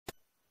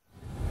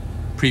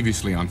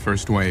Previously on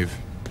First Wave.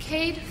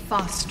 Cade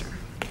Foster.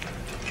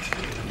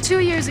 2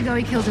 years ago,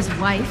 he killed his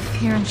wife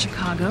here in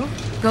Chicago,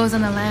 goes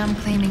on a lam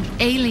claiming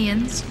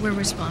aliens were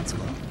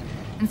responsible,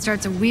 and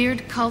starts a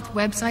weird cult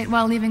website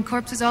while leaving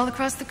corpses all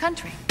across the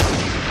country.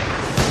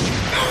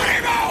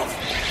 Nobody move!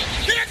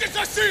 The exits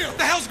are sealed! What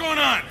the hell's going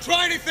on?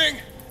 Try anything?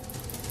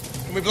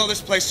 Can we blow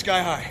this place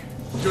sky high?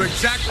 Do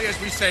exactly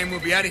as we say and we'll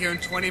be out of here in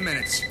 20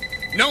 minutes.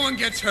 No one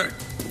gets hurt.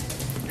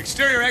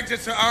 Exterior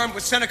exits are armed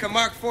with Seneca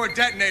Mark IV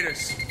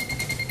detonators.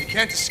 You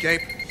can't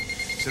escape,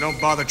 so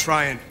don't bother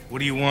trying. What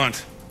do you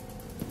want?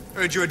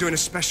 Heard you were doing a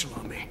special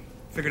on me.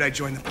 Figured I'd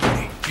join the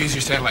party. Use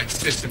your satellite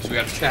systems. We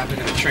gotta tap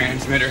into the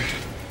transmitter.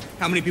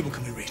 How many people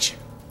can we reach?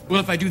 Well,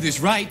 if I do this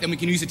right, then we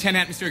can use the 10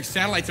 atmospheric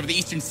satellites over the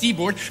eastern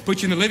seaboard,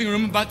 put you in the living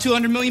room of about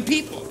 200 million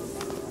people.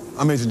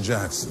 I'm Agent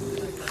Jackson,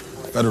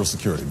 Federal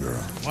Security Bureau.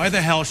 Why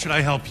the hell should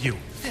I help you?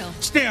 Phil.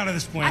 Stay out of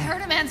this plane. I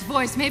heard a man's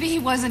voice. Maybe he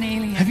was an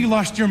alien. Have you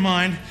lost your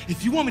mind?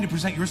 If you want me to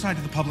present your side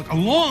to the public,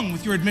 along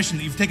with your admission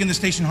that you've taken the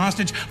station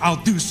hostage, I'll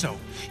do so.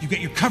 You get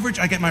your coverage,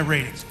 I get my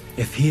ratings.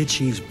 If he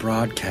achieves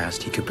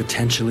broadcast, he could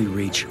potentially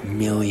reach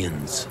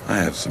millions. I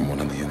have someone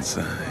on the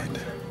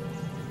inside.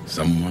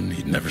 Someone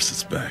he'd never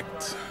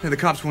suspect. Yeah, the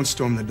cops won't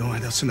storm the door.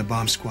 They'll send the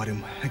bomb squad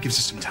in. That gives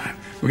us some time.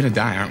 We're gonna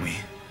die, aren't we?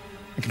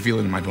 I can feel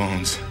it in my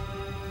bones.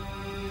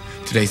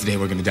 Today's the day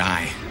we're gonna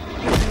die.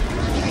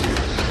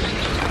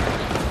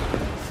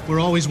 We're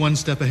always one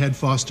step ahead,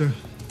 Foster.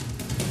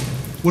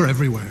 We're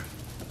everywhere,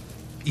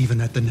 even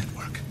at the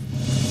network.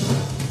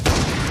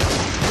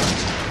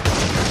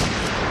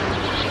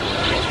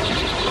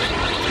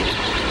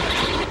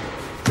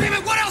 Damn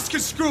it, what else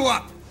could screw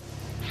up?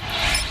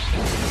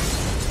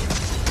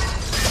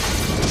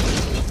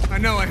 I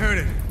know, I heard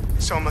it.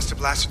 Someone must have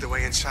blasted their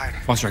way inside.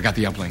 Foster, I got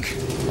the uplink.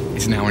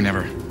 It's now or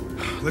never.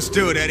 Let's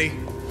do it, Eddie.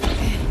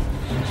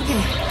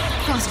 Okay,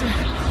 Foster.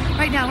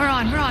 Right now, we're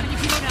on.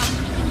 If you go down.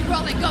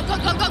 Rolling. Go.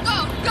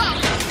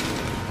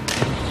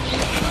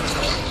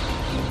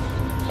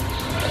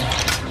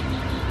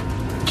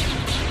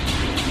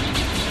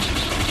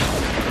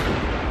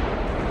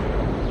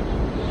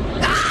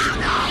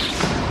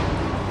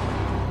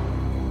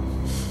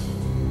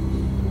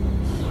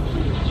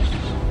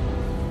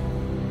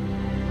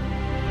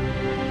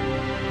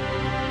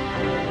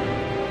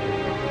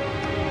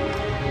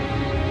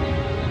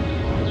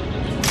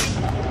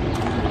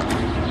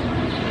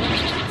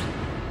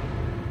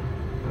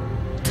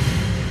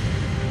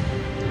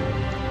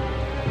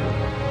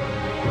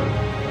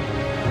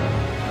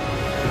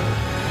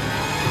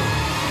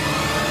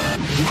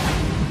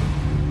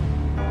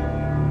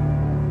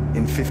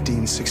 In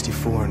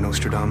 1564,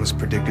 Nostradamus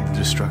predicted the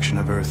destruction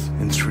of Earth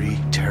in 3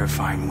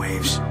 terrifying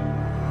waves.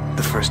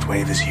 The first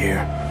wave is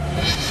here.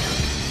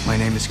 My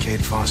name is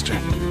Cade Foster.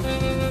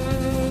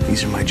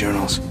 These are my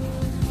journals.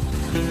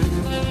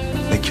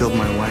 They killed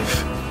my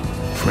wife,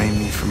 framed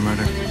me for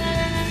murder.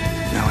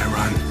 Now I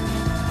run,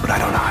 but I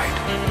don't hide.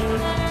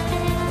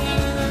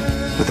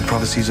 With the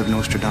prophecies of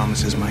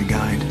Nostradamus as my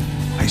guide,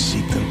 I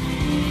seek them,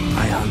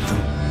 I hunt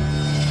them.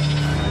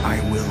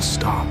 I will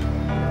stop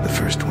the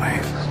first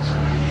wave.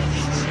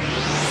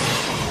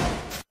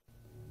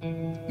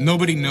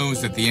 Nobody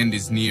knows that the end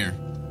is near.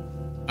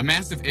 A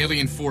massive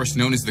alien force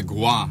known as the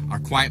Gwa are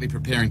quietly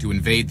preparing to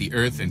invade the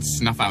Earth and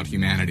snuff out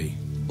humanity.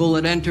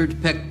 Bullet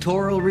entered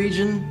pectoral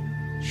region,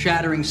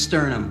 shattering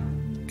sternum.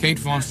 Cade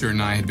Foster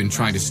and I had been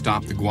trying to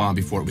stop the Gwa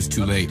before it was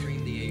too late.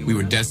 We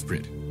were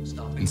desperate,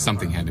 and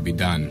something had to be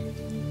done.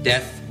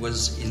 Death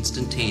was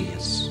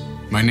instantaneous.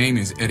 My name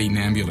is Eddie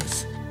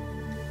Nambulus.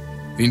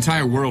 The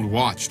entire world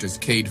watched as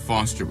Cade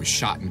Foster was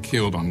shot and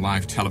killed on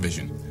live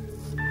television.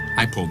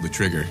 I pulled the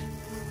trigger.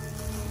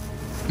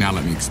 Now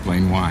let me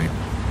explain why.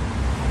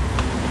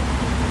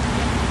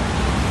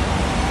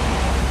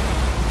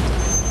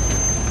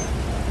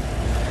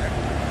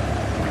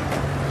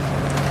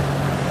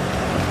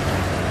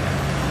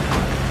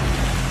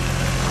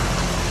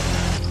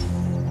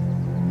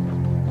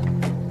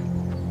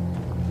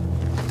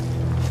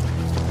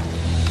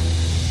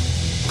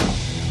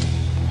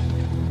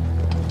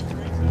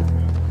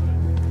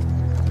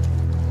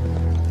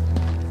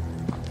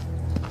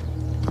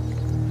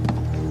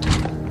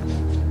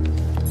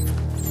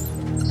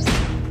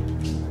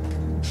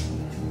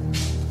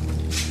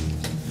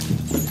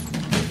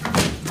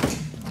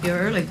 You're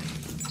early.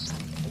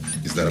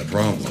 Is that a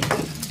problem?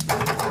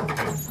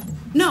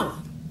 No,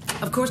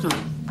 of course not.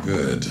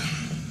 Good.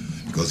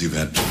 Because you've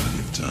had plenty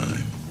of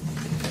time.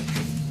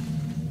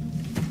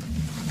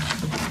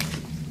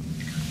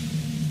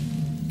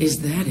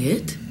 Is that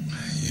it?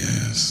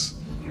 Yes.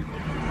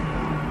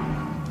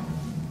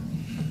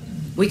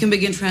 We can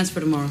begin transfer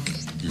tomorrow.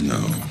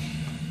 No.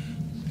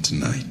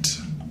 Tonight.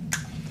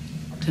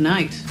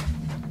 Tonight?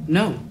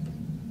 No.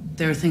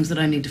 There are things that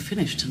I need to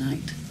finish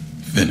tonight.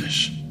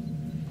 Finish?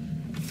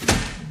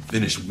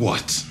 Finish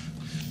what?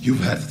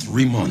 You've had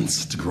 3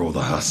 months to grow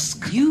the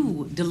husk.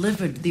 You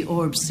delivered the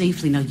orb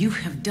safely. Now you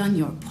have done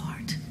your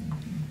part.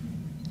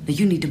 Now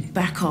you need to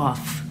back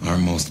off. Our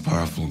most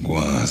powerful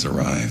Gwa has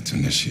arrived to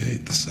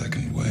initiate the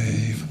second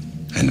wave.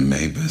 And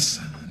Mavis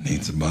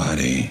needs a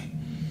body.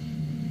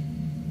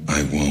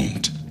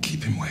 won't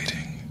keep him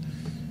waiting.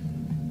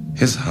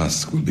 His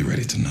husk will be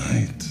ready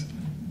tonight.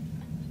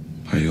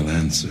 Or you'll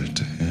answer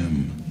to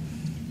him.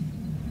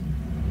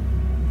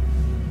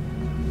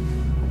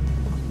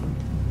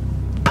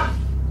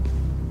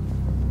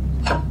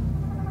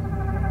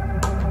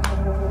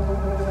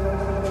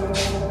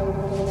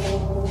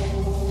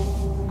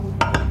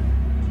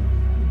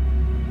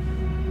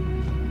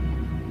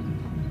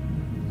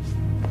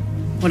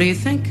 What do you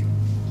think?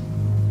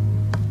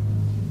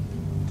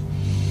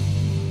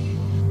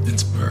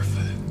 It's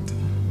perfect.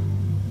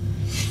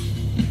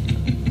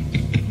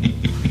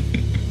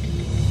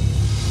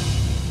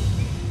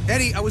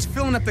 Eddie, I was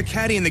filling up the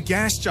caddy and the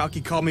gas jockey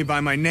called me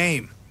by my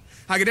name.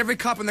 I got every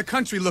cop in the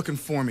country looking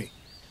for me.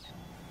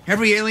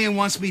 Every alien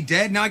wants me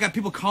dead. Now I got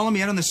people calling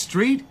me out on the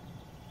street.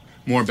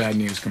 More bad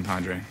news,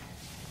 compadre.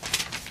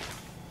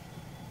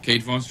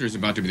 Cade Foster is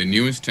about to be the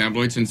newest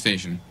tabloid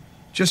sensation.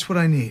 Just what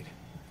I need.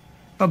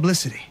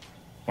 Publicity.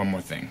 One more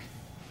thing.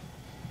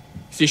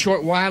 See, a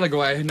short while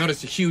ago, I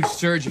noticed a huge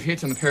surge of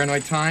hits on the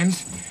Paranoid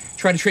Times.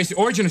 Tried to trace the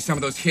origin of some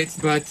of those hits,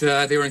 but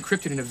they were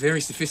encrypted in a very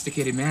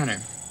sophisticated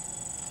manner.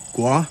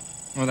 Gua?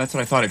 Well, that's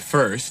what I thought at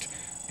first.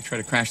 They tried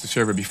to crash the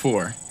server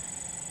before.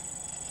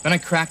 Then I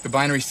cracked the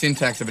binary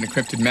syntax of an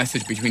encrypted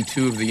message between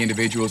two of the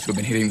individuals who have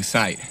been hitting the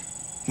site.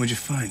 What'd you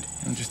find?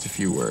 Just a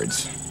few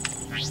words.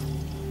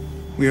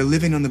 We are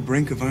living on the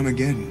brink of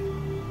Armageddon,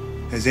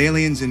 as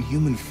aliens in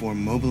human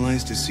form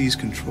mobilize to seize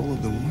control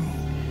of the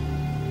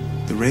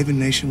world. The Raven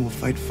Nation will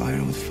fight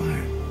fire with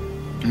fire.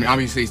 I mean,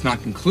 obviously it's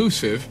not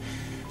conclusive,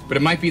 but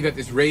it might be that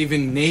this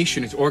Raven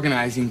Nation is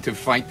organizing to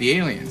fight the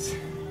aliens.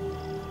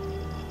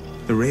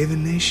 The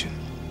Raven Nation?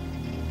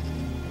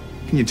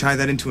 Can you tie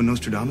that into a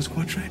Nostradamus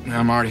quatrain?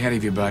 I'm already ahead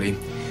of you, buddy.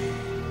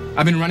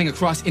 I've been running a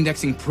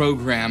cross-indexing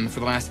program for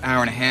the last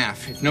hour and a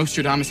half. If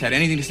Nostradamus had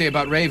anything to say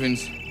about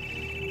ravens,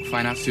 we'll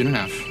find out soon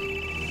enough.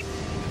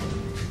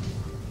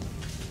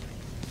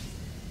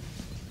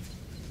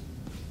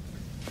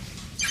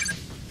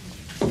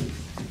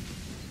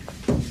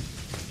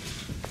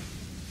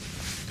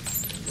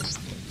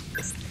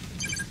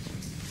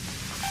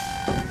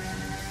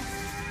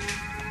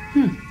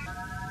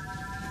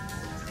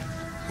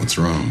 What's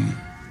wrong?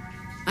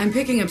 I'm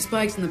picking up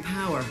spikes in the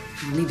power.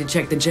 I'll need to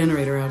check the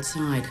generator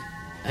outside.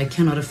 I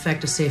cannot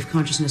effect a safe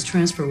consciousness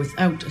transfer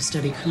without a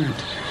steady current.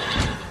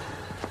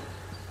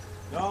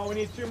 No, we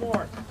need 2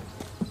 more.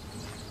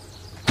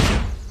 We're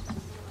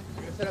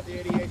gonna set up the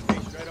 88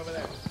 station right over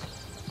there.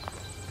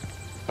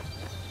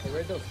 Hey,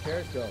 where'd those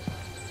stairs go?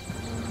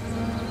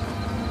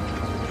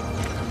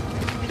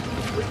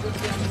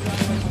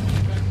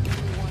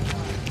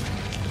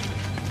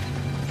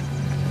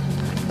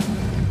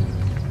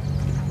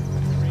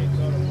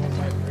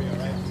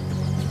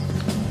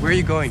 Where are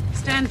you going?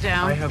 Stand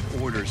down. I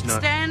have orders,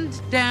 not...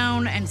 Stand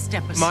down and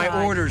step aside.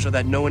 My orders are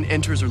that no one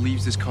enters or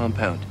leaves this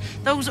compound.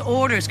 Those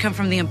orders come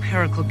from the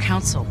Empirical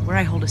Council, where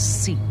I hold a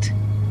seat.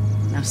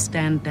 Now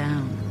stand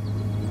down.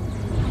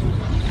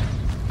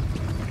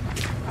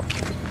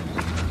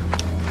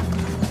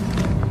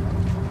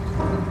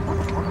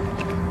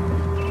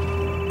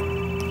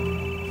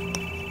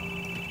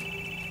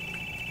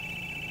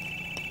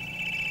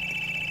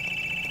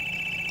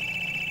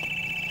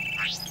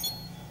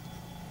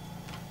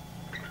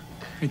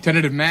 A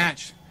tentative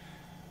match.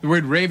 The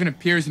word Raven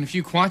appears in a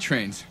few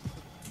quatrains.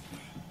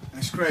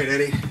 That's great,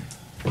 Eddie.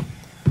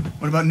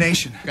 What about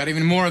Nation? Got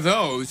even more of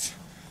those.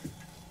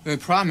 The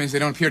problem is they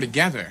don't appear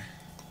together.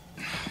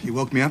 You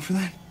woke me up for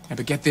that? Yeah,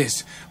 but get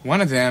this.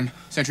 One of them,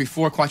 Century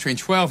 4, Quatrain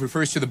 12,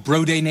 refers to the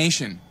Brode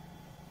Nation.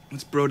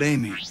 What's Brode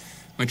mean?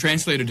 My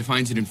translator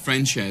defines it in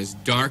French as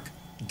dark,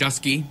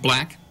 dusky,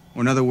 black.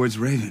 Or in other words,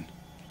 Raven.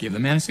 Give the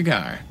man a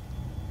cigar.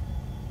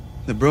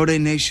 The Brode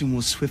Nation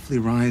will swiftly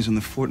rise on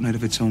the fortnight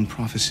of its own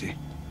prophecy.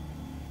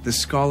 The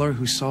scholar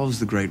who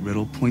solves the great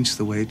riddle points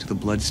the way to the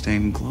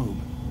blood-stained globe.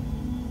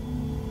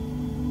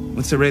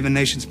 What's the Raven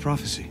Nation's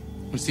prophecy?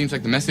 It seems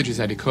like the messages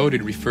I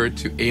decoded referred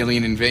to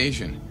alien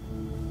invasion.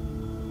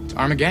 It's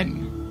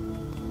Armageddon.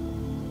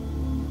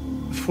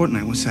 A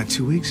fortnight, what's that,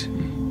 2 weeks?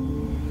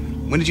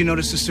 When did you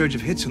notice the surge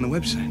of hits on the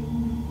website?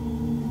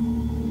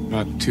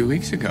 About 2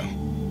 weeks ago.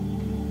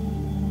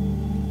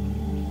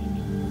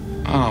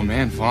 Oh,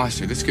 man,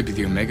 Foster, this could be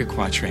the Omega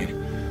Quatrain.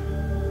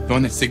 The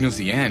one that signals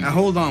the end. Now,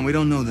 hold on, we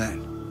don't know that.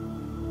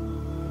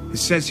 It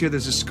says here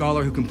there's a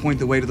scholar who can point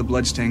the way to the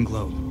blood-stained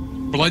globe.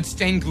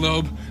 Blood-stained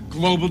globe,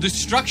 global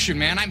destruction,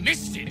 man, I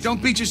missed it!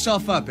 Don't beat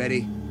yourself up,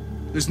 Eddie.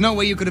 There's no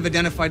way you could have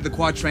identified the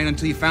quatrain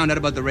until you found out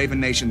about the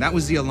Raven Nation. That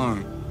was the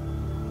alarm.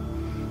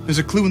 There's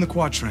a clue in the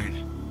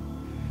quatrain.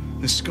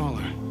 The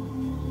scholar.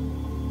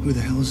 Who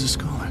the hell is the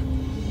scholar?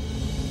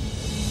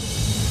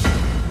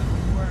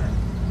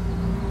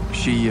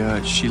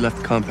 She left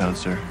the compound,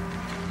 sir.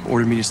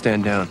 Ordered me to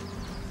stand down.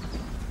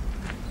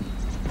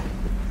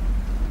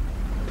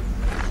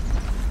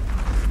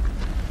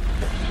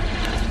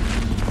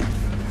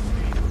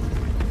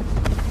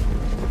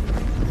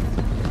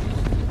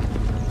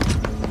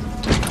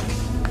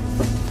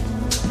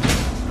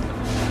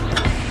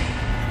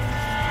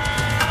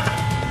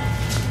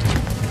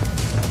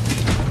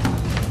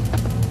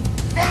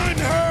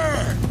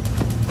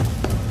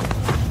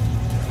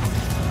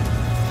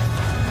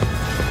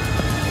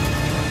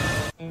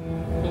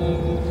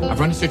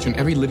 research on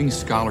every living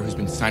scholar who's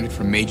been cited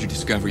for a major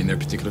discovery in their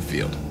particular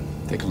field.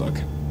 Take a look.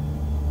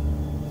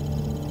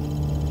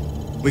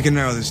 We can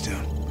narrow this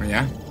down. Oh,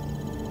 yeah?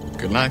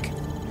 Good luck.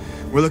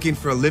 We're looking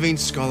for a living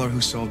scholar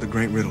who solved a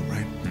great riddle,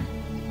 right?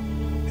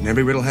 And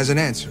every riddle has an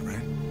answer,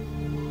 right?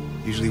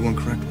 Usually one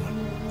correct one.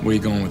 Where are you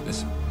going with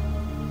this?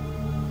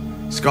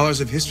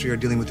 Scholars of history are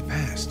dealing with the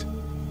past.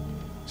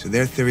 So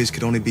their theories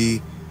could only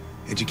be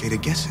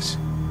educated guesses.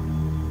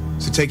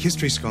 So take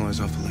history scholars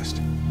off the list.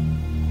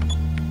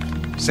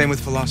 Same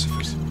with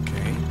philosophers.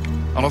 Okay.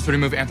 I'll also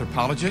remove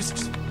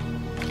anthropologists,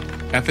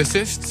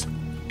 ethicists,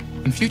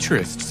 and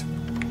futurists.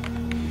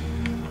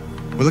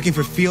 We're looking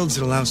for fields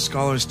that allow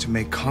scholars to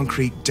make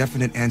concrete,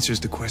 definite answers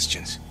to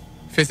questions.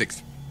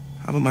 Physics.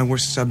 How about my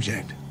worst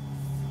subject?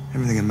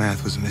 Everything in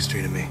math was a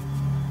mystery to me.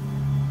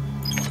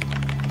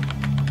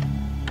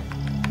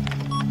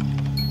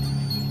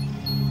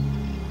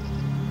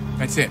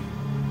 That's it.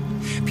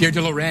 Pierre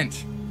de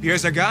Laurent.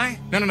 Pierre's our guy?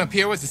 No.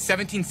 Pierre was a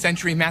 17th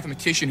century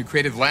mathematician who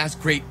created the last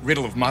great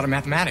riddle of modern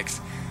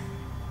mathematics.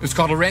 It was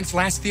called Laurent's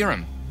last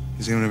theorem.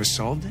 Has anyone ever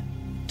solved it?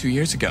 2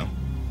 years ago.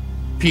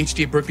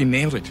 PhD at Berkeley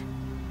nailed it.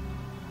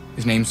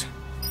 His name's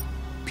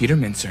Peter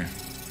Mincer.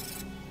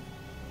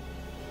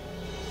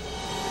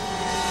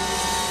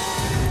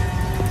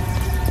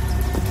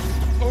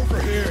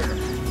 Over here.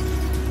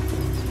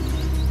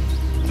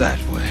 That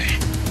way.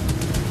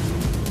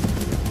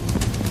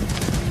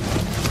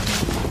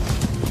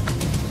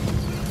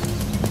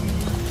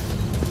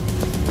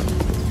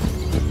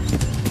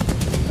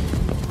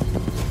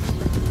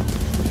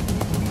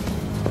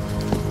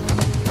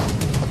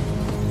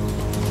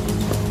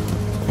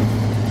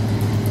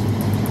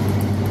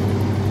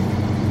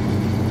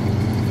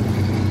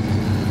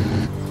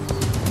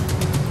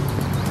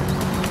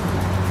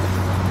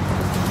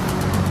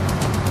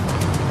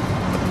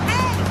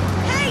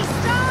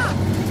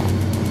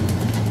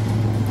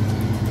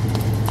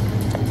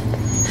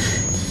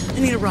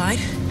 Need a ride?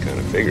 Kind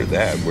of figured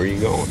that. Where are you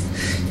going?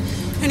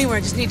 Anywhere,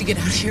 I just need to get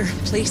out of here,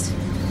 please.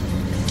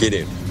 Get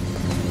in.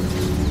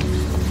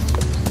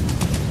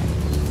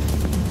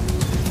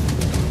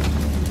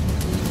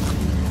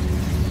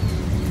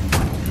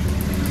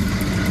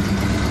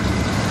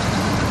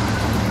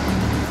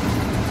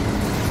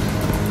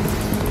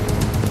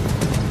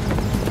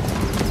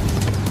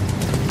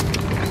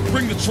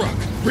 Bring the truck.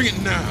 Bring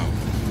it now.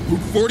 Route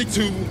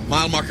 42,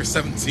 mile marker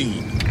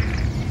 17.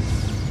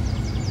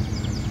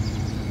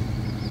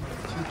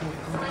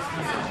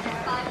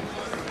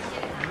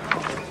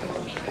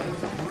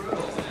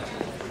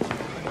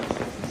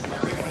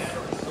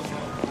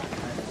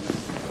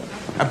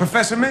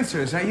 Professor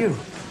Mincer, is that you?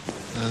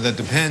 That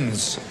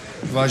depends.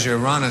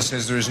 Vajra Rana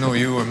says there is no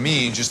you or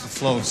me, just the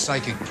flow of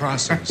psychic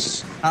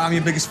process. I'm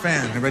your biggest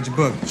fan. I read your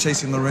book,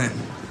 Chasing Laurent.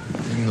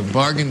 In the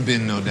bargain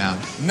bin, no doubt.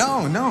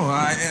 No.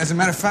 As a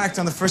matter of fact,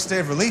 on the first day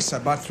of release, I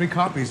bought 3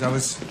 copies. I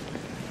was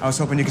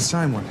hoping you could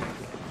sign one.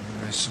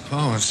 I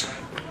suppose.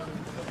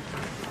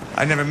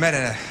 I never met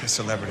a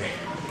celebrity.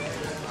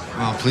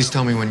 Well, please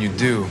tell me when you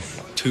do.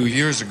 2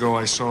 years ago,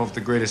 I solved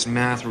the greatest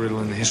math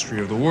riddle in the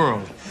history of the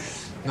world.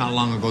 Not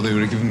long ago, they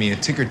would have given me a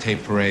ticker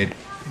tape parade.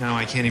 Now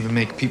I can't even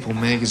make People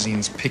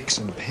magazine's picks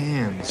and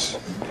pans.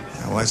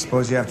 Yeah, well, I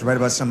suppose you have to write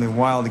about something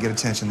wild to get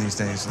attention these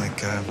days,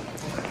 like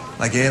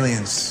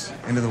aliens,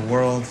 end of the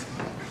world.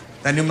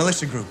 That new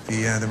militia group,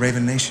 the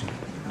Raven Nation.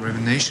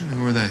 Raven Nation?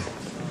 Who are they?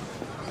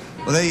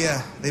 Well,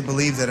 they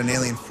believe that an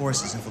alien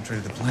force has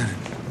infiltrated the planet.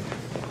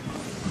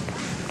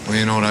 Well,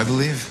 you know what I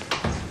believe?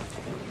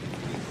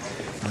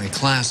 My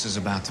class is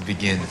about to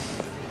begin.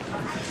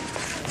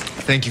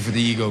 Thank you for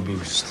the ego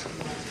boost.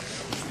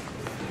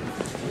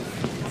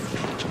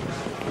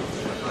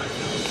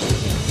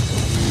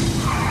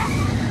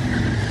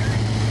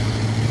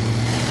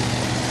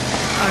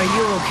 Are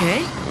you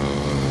okay? No,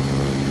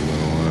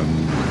 I'm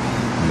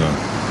not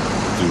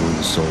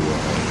doing so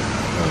well.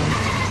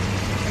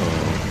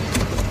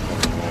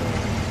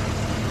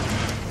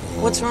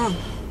 What's wrong?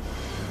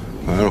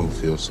 I don't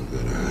feel so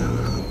good.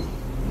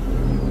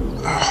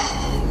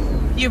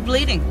 You're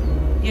bleeding.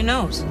 Your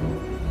nose.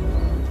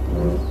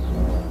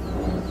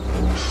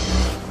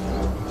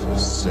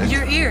 Sick.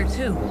 Your ear,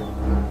 too.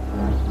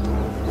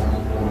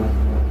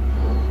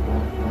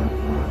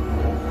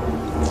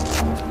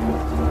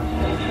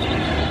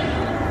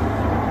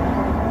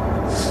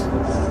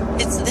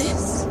 It's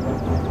this.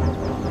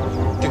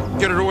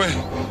 Get it away.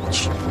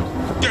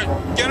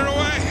 Get it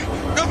away.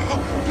 No,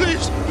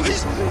 please.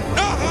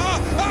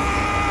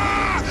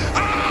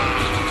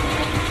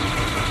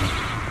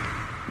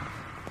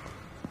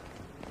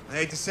 I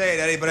hate to say it,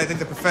 Eddie, but I think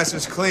the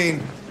professor's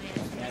clean.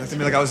 Looked at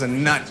me like I was a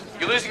nut.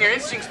 You're losing your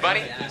instincts,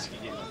 buddy.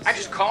 I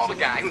just called a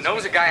guy who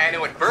knows a guy I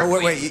know at Berkeley.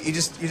 Oh, wait. You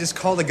just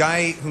called a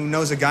guy who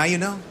knows a guy you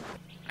know?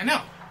 I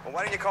know. Well,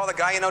 why didn't you call the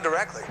guy you know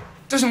directly?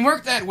 Doesn't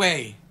work that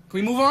way. Can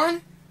we move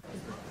on?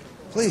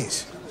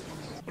 Please.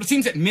 Well, it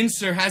seems that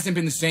Mincer hasn't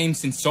been the same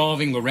since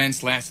solving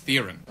Laurent's last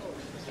theorem.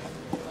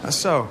 How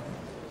so?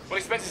 Well,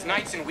 he spends his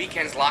nights and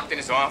weekends locked in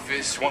his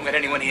office, won't let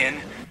anyone in.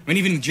 I mean,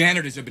 even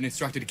janitors have been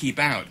instructed to keep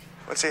out.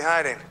 What's he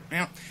hiding?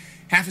 Well,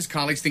 Half his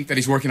colleagues think that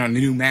he's working on a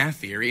new math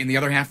theory, and the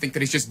other half think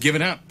that he's just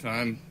given up,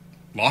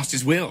 lost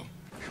his will.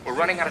 We're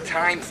running out of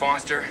time,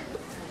 Foster.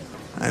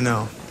 I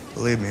know.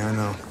 Believe me, I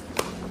know.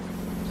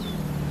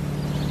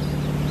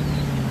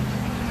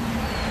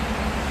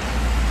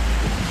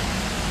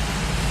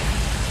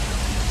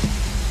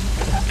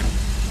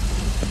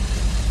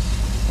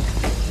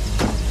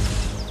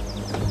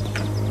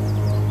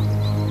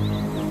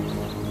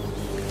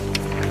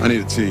 I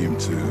need a team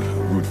to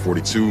Route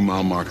 42,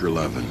 mile marker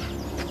 11.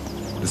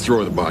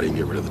 Destroy the body and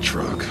get rid of the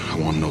truck. I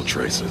want no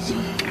traces.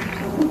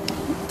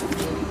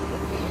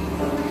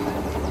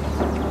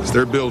 Is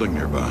there a building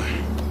nearby?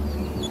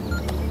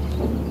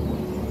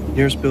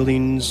 Nearest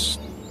building's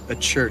a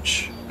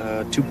church,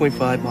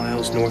 2.5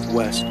 miles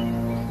northwest.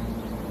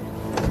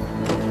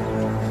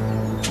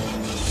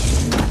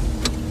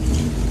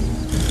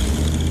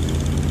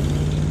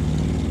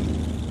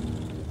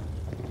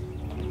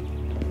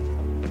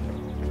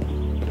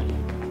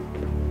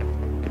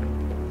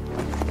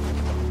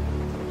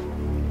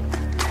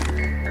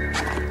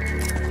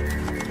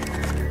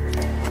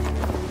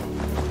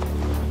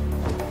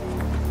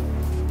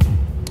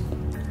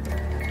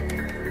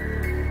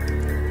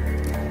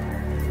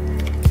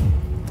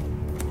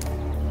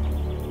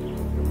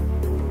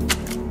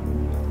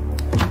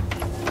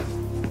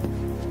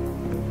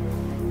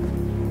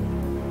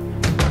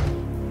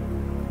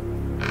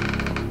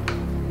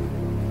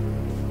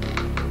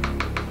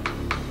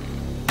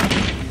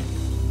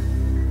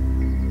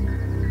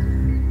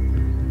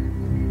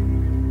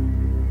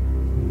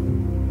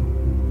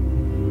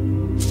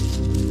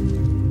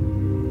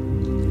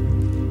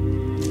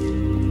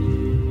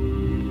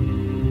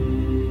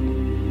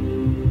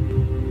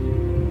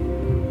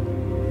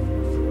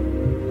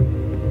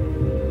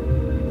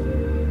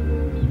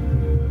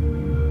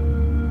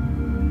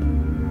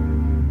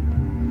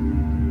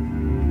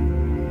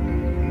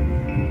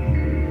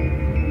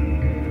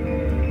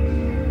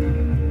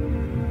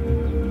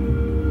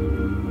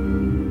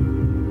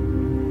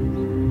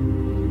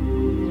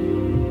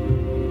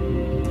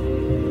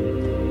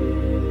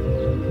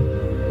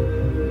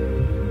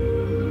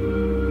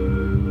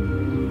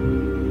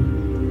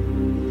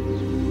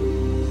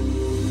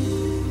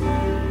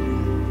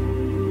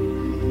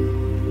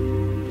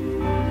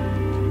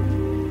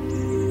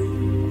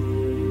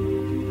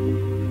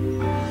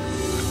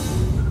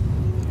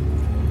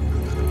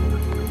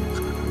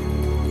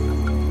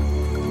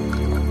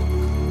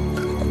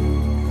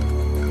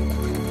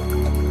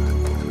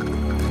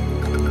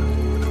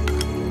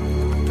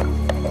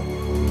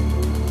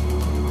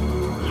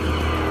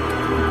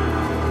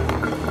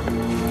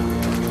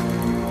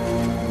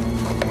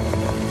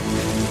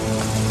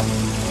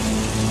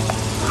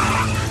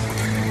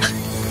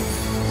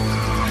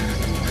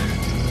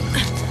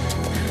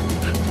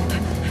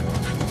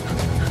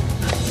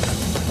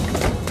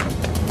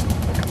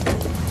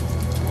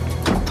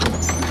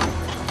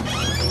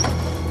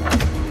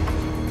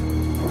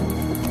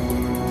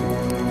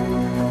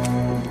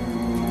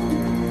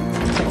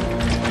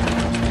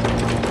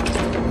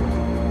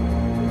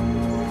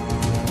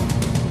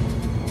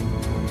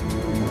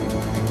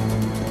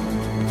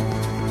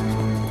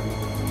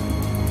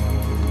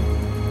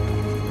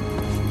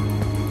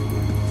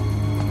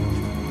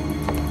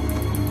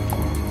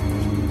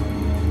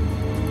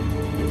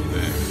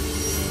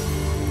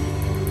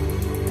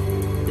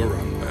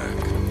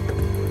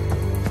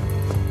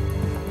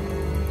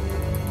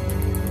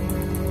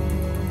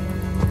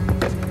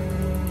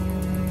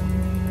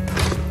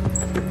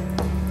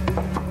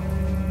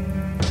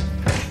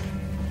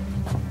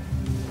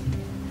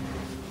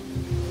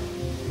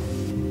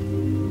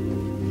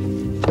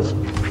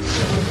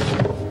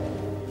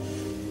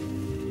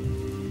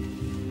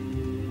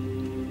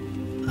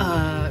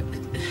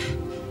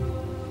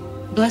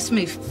 Bless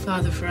me,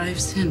 Father, for I have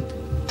sinned.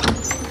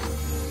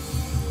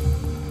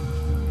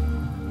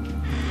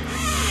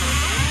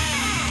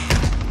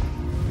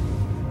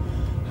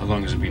 How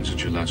long has it been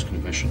since your last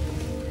confession?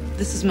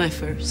 This is my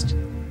first.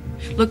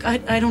 Look,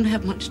 I don't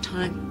have much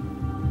time.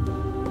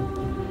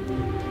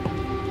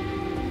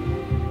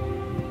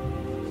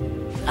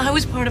 I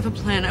was part of a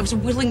plan. I was a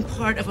willing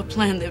part of a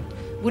plan that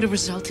would have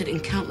resulted in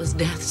countless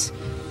deaths.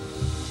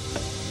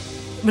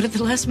 But at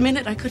the last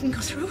minute, I couldn't go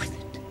through with it.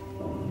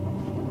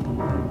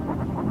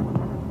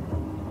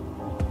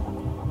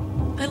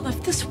 I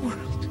left this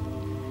world.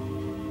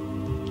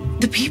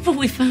 The people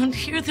we found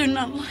here, they're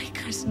not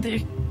like us.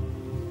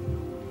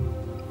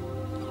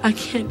 I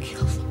can't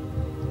kill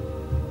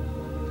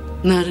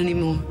them. Not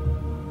anymore.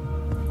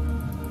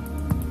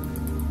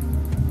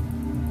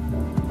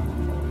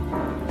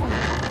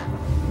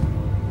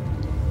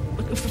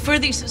 For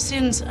these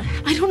sins,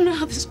 I don't know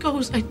how this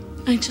goes. I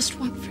just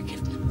want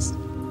forgiveness.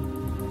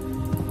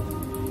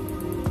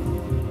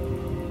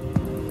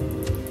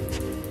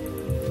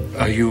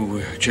 Are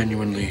you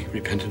genuinely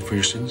repentant for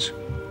your sins?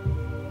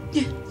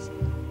 Yes.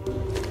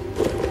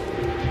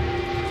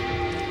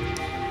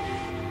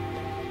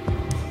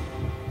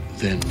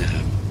 Then,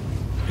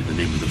 in the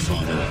name of the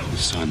Father, the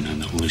Son,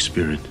 and the Holy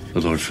Spirit,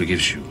 the Lord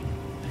forgives you.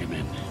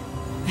 Amen.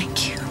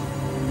 Thank you.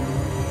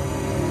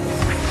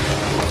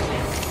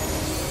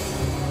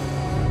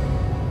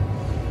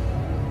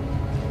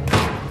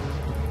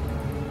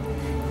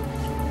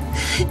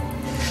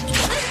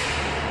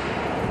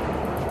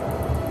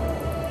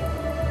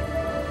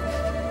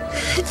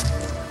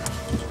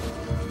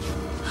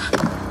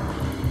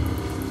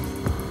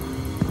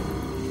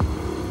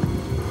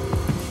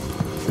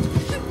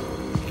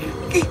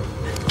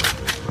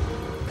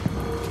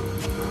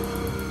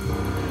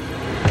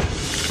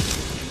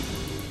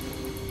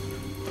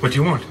 What do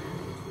you want?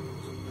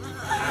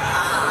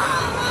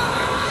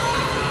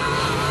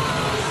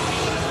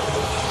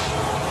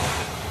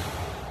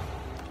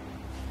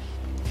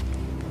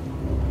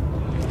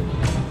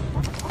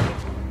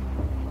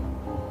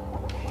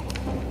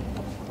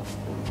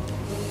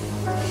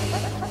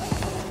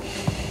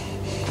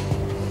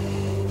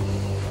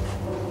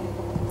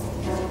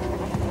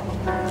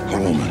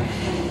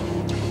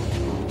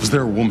 Is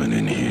there a woman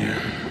in here?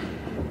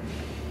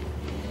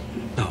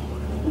 No.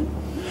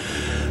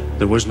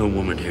 There was no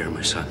woman here,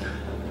 my son.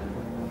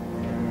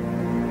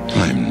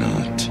 I'm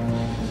not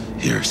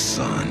your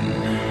son.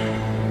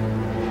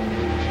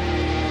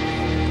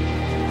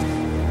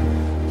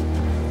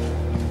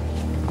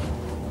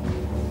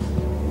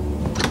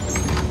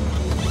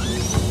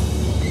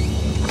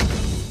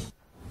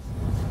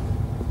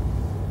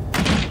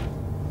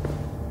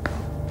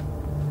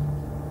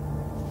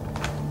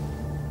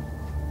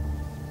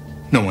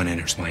 No one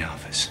enters my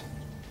office.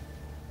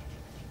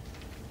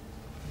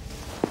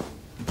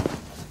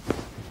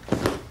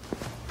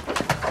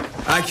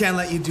 I can't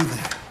let you do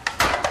that.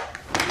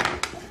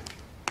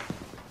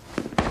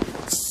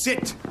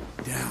 Sit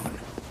down.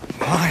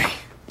 Why?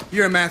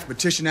 You're a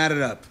mathematician, add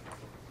it up.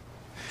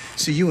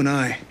 See, you and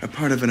I are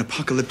part of an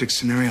apocalyptic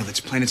scenario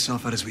that's playing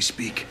itself out as we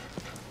speak.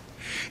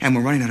 And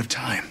we're running out of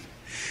time.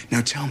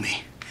 Now tell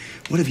me,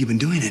 what have you been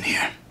doing in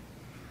here?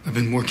 I've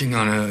been working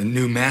on a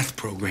new math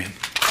program.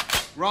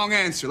 Wrong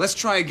answer. Let's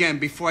try again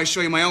before I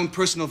show you my own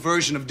personal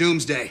version of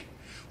Doomsday.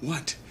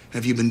 What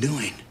have you been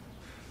doing?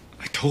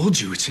 I told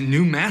you, it's a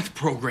new math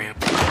program.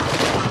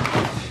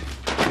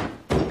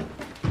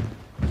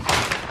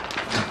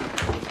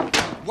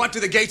 What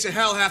do the gates of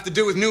hell have to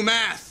do with new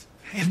math?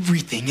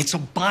 Everything. It's a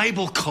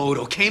Bible code,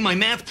 okay? My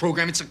math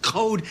program, it's a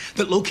code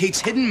that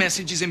locates hidden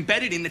messages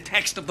embedded in the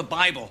text of the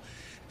Bible.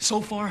 So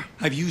far,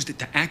 I've used it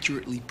to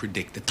accurately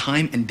predict the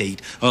time and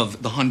date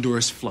of the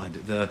Honduras flood,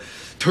 the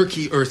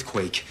Turkey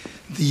earthquake,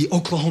 the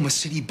Oklahoma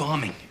City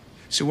bombing.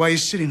 So why are you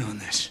sitting on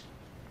this?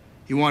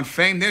 You want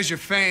fame? There's your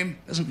fame.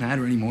 Doesn't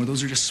matter anymore.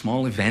 Those are just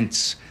small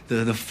events.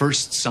 The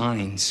first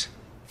signs.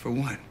 For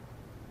what?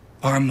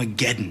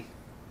 Armageddon.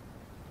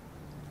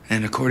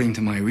 And according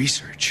to my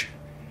research,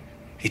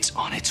 it's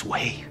on its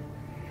way.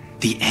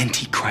 The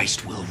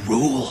Antichrist will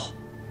rule.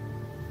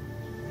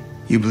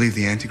 You believe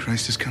the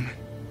Antichrist is coming?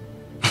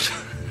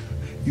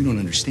 You don't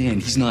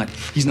understand. He's not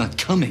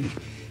coming.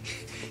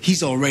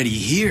 He's already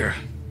here.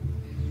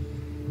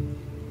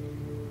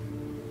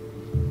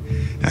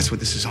 That's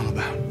what this is all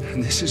about.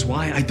 And this is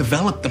why I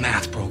developed the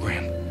math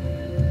program.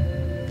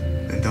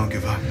 Then don't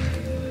give up.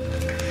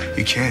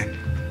 You can.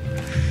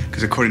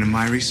 Because according to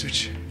my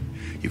research,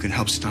 you can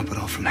help stop it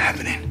all from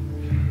happening.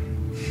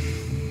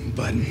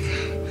 But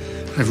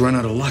I've run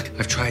out of luck.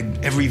 I've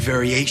tried every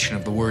variation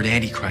of the word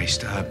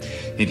Antichrist.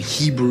 In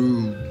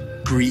Hebrew,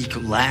 Greek,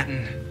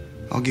 Latin.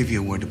 I'll give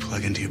you a word to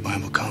plug into your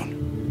Bible code.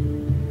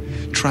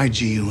 Try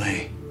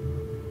GUA.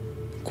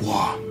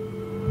 Gua.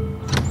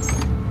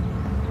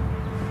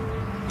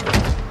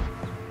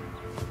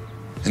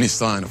 Any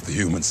sign of the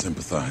human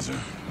sympathizer?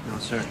 No,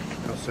 sir.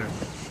 No, sir.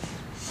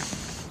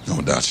 No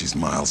doubt she's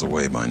miles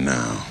away by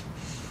now.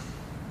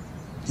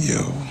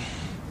 You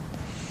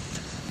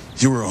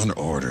were under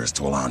orders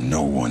to allow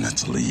no one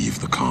to leave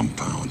the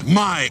compound.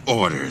 My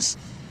orders!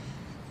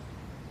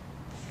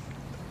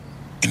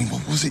 And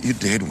what was it you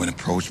did when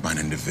approached by an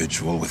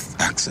individual with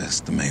access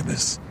to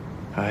Mavis?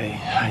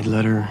 I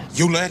let her...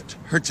 You let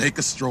her take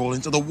a stroll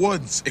into the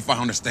woods, if I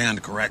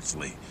understand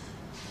correctly.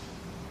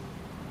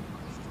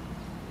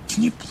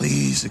 Can you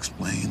please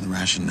explain the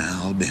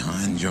rationale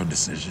behind your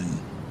decision?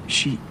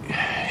 She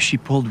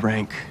pulled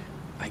rank.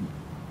 I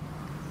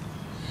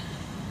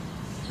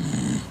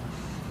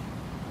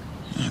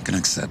can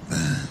accept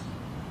that.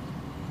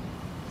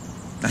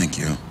 Thank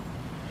you.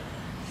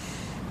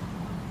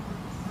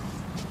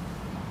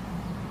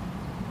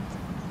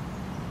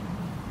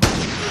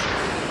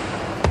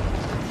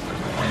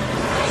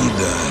 He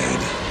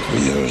died for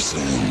your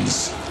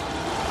sins.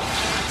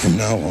 From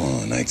now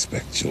on, I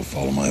expect you'll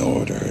follow my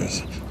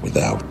orders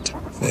without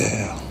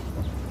fail.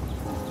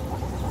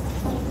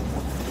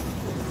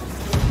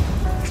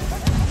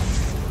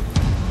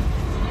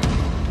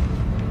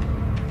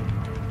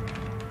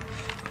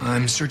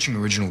 I'm searching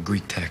original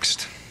Greek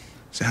text.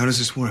 So how does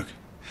this work?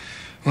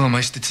 Well, my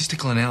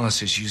statistical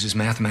analysis uses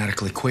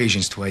mathematical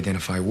equations to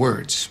identify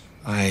words.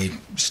 I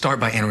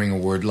start by entering a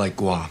word like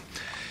gua.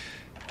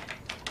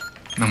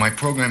 Now, my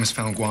program has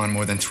found gua in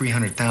more than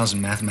 300,000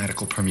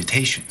 mathematical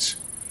permutations.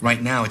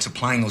 Right now, it's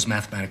applying those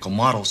mathematical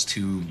models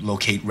to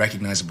locate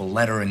recognizable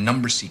letter and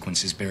number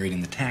sequences buried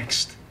in the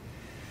text.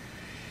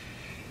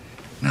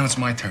 Now it's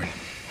my turn.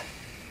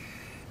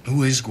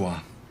 Who is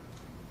gua?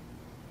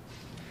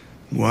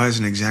 Gua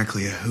isn't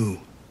exactly a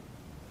who.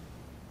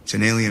 It's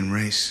an alien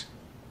race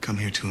come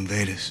here to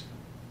invade us.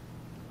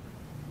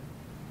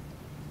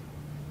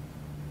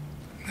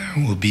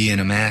 There will be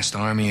an amassed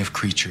army of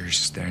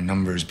creatures, their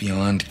numbers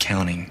beyond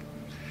counting,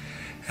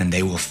 and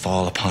they will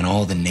fall upon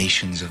all the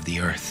nations of the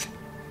earth.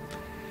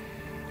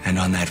 And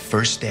on that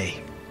first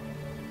day,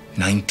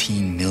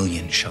 19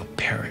 million shall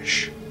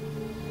perish.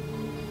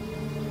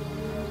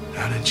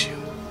 Hadn't you?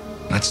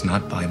 That's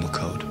not Bible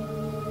code.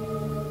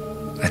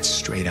 That's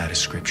straight out of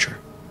Scripture.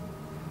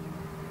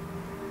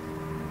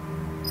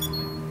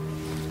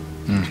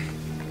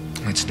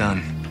 It's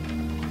done.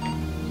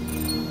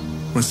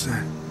 What's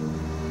that?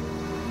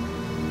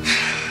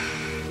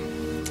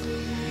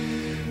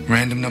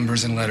 Random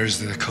numbers and letters.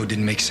 The code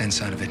didn't make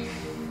sense out of it.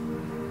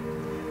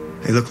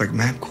 They look like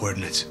map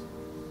coordinates.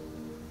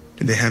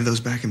 Did they have those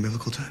back in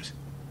biblical times?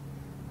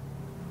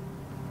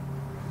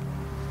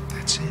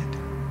 That's it.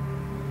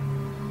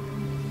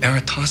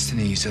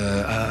 Eratosthenes,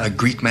 a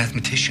Greek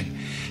mathematician,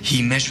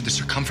 he measured the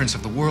circumference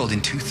of the world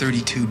in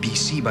 232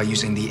 BC by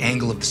using the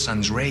angle of the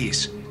sun's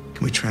rays.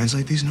 Can we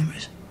translate these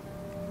numbers?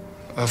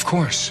 Of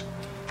course.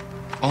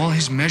 All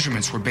his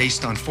measurements were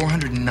based on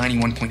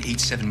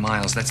 491.87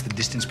 miles. That's the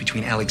distance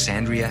between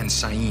Alexandria and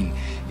Syene,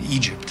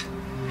 Egypt.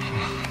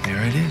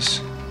 There it is.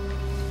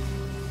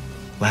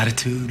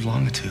 Latitude,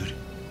 longitude.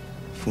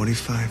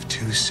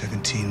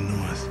 45,217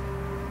 north.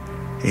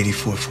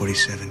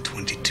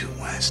 84,4722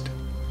 west.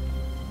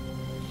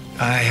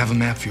 I have a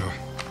map viewer.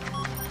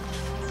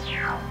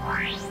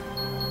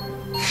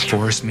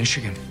 Forest,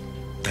 Michigan.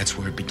 That's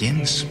where it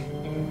begins.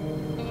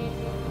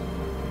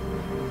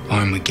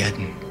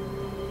 Armageddon.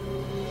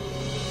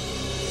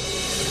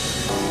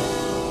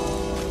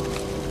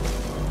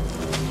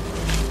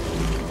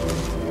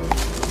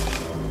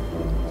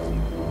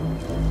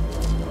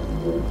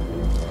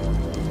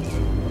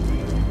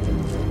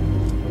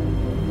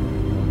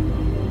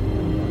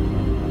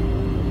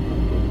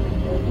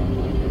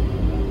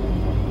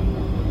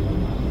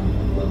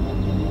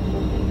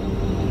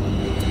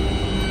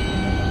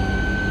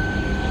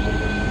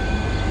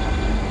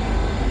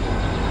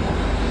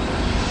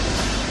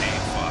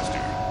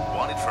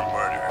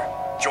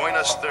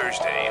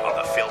 Thursday on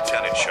the Phil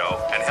Tennant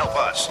Show and help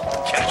us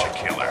catch a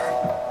killer.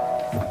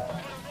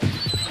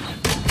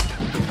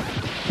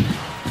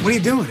 What are you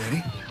doing,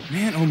 Eddie?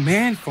 Man, oh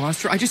man,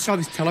 Foster, I just saw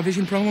this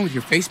television promo with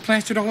your face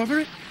plastered all over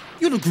it.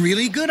 You look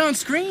really good on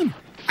screen.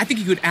 I think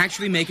you could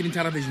actually make it in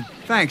television.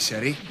 Thanks,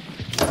 Eddie.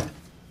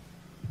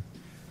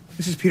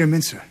 This is Peter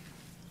Mincer.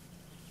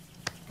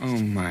 Oh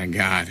my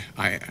God,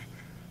 I've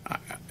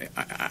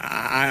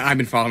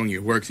been following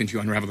your work since you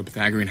unraveled the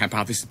Pythagorean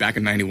hypothesis back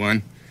in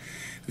 '91.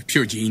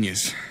 Pure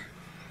genius.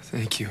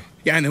 Thank you.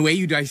 Yeah, and the way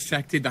you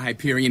dissected the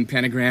Hyperion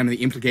pentagram and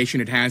the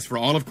implication it has for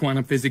all of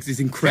quantum physics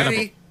is incredible.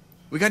 Eddie,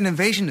 we got an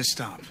invasion to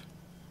stop.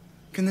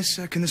 Can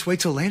this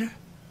wait till later?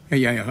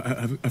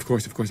 Yeah, of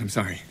course, I'm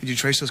sorry. Did you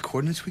trace those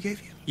coordinates we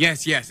gave you?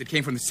 Yes, it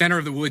came from the center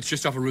of the woods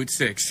just off of Route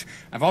 6.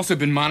 I've also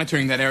been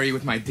monitoring that area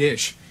with my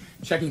dish,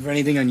 checking for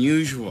anything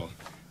unusual.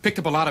 Picked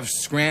up a lot of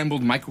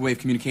scrambled microwave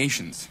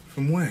communications.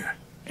 From where?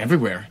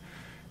 Everywhere.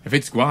 If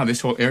it's Gua,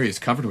 this whole area is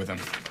covered with them.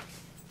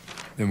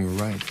 Then we're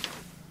right.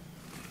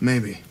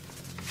 Maybe.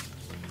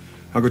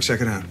 I'll go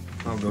check it out.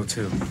 I'll go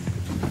too.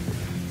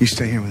 You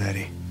stay here with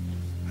Eddie.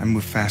 I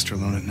move faster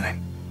alone at night.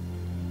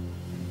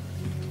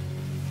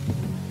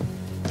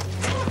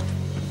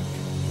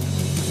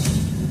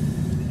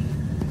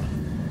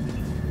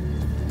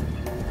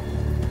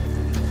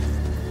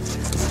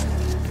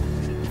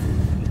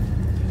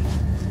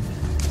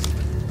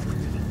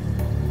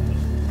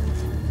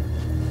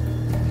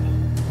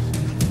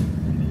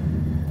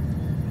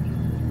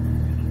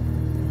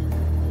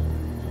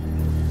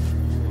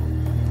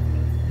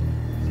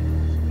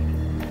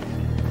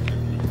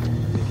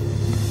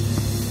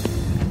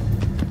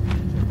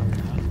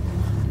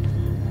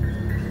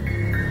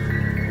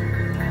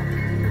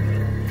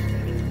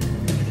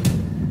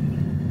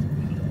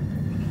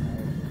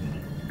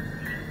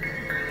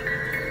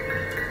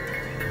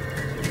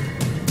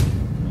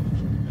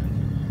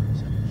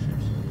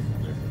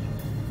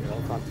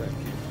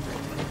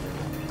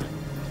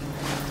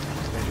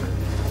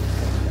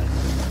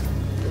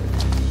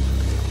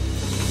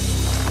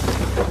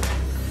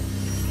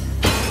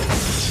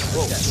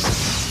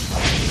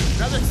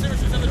 Grab the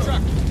extinguishers in the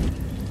truck.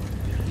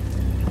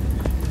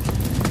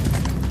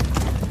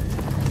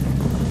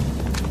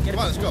 Come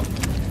on, let's go.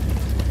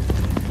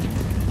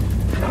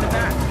 In the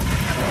back.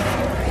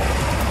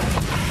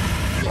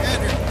 Get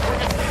in here.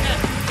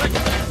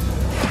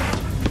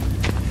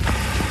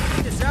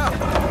 Get this out.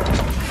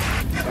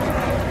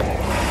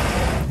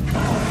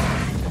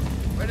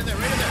 Right in there,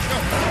 go.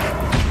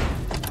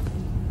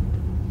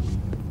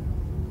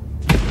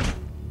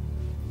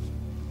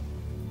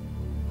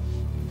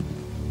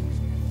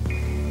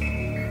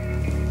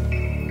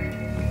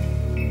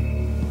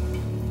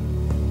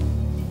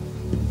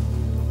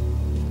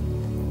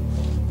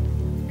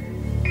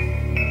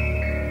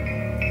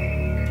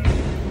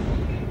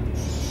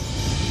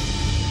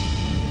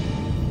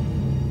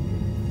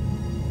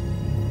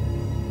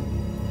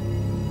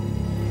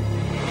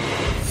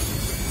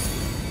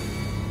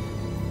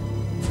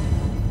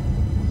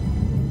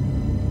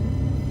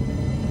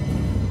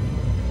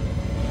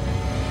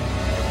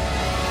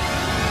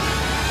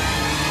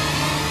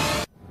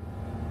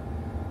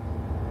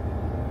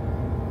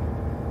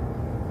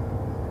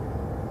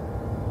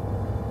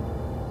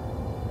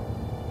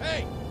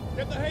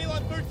 Get the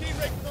Halon 13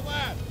 rig from the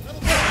lab.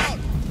 That'll go out.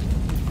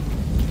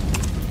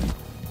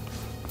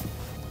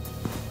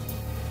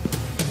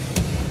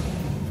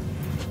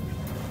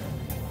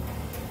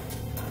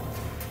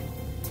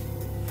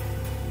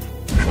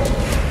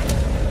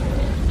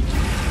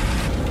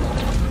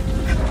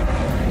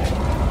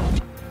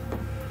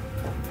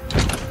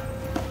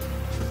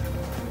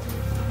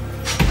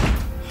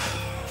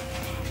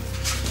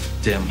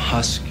 Damn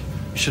husk.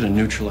 You should have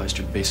neutralized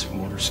your basic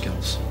motor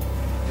skills.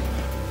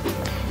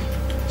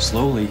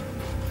 Slowly,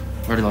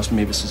 I've already lost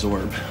Mavis's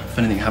orb. If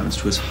anything happens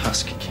to his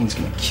husk, King's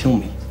gonna kill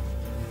me.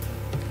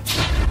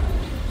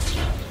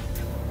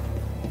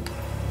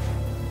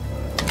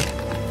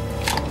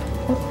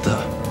 What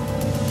the?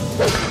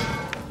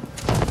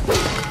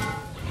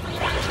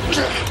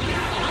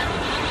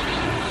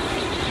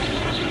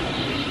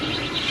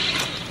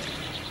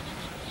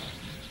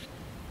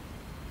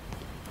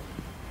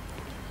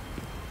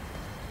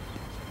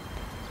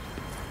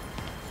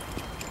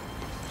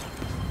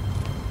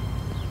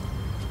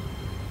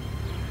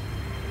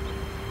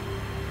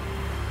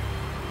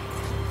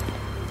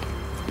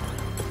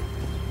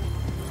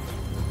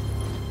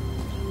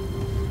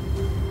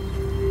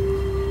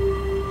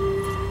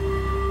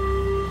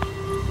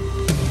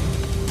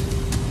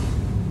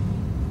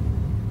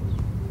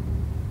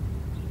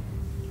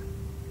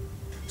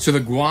 So the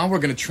Gua were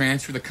going to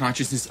transfer the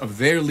consciousness of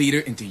their leader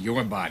into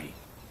your body.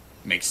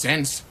 Makes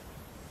sense.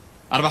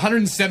 Out of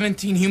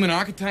 117 human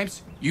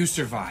archetypes, you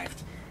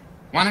survived.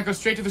 Why not go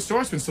straight to the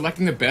source when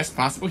selecting the best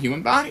possible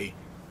human body?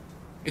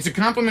 It's a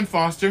compliment,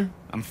 Foster.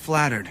 I'm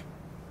flattered.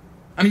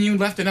 I mean, you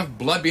left enough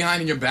blood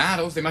behind in your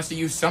battles. They must have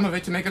used some of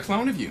it to make a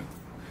clone of you.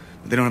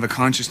 But they don't have a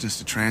consciousness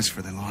to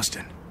transfer. They lost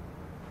it.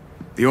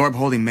 The orb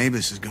holding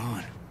Mavis is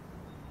gone.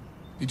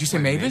 Did you say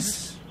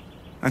Mavis?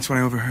 That's what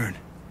I overheard.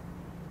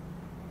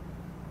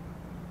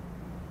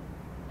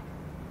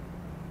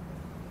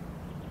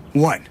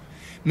 What?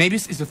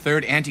 Mavis is the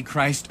third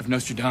Antichrist of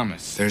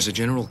Nostradamus. There's a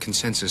general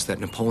consensus that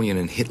Napoleon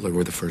and Hitler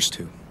were the first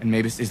two. And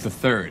Mavis is the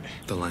third.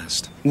 The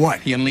last.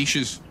 What? He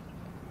unleashes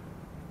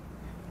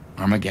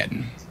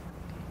Armageddon.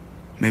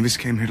 Mavis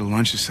came here to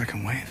launch the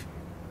second wave.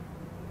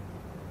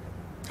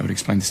 That would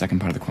explain the second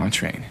part of the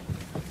quatrain.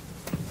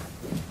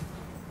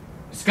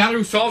 The scholar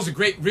who solves a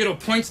great riddle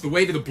points the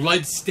way to the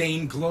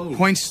blood-stained globe.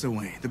 Points the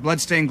way. The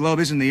blood-stained globe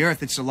isn't the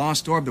Earth, it's the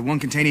lost orb, the one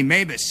containing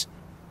Mavis.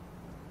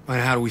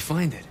 But how do we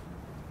find it?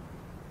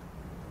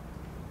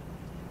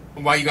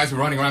 While you guys were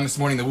running around this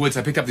morning in the woods,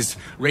 I picked up this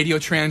radio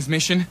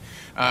transmission.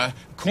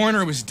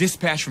 Coroner was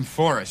dispatched from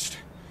Forest.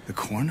 The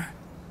coroner?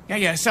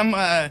 Yeah,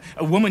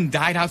 a woman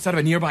died outside of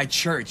a nearby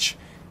church.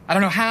 I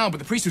don't know how, but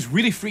the priest was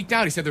really freaked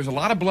out. He said there was a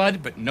lot of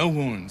blood, but no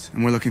wounds.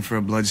 And we're looking for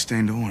a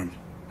blood-stained orb.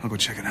 I'll go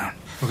check it out.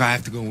 Look, I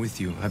have to go with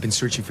you. I've been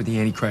searching for the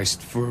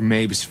Antichrist for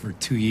Mavis for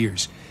 2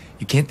 years.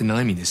 You can't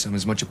deny me this. I'm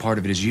as much a part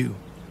of it as you.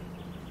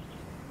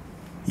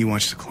 You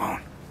watch the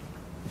clone.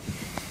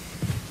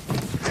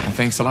 Well,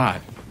 thanks a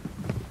lot.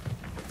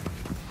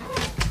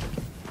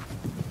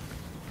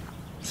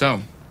 So,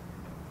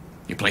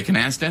 you play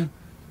canasta?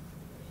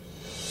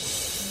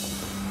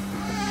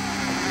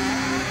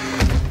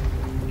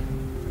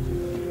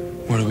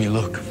 Where do we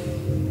look?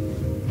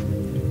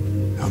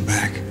 Out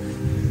back.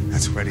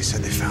 That's where he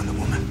said they found the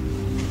woman.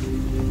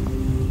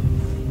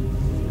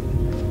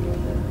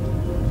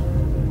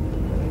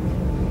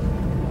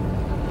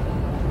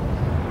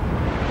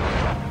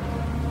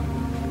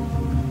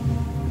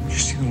 Did you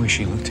see the way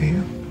she looked at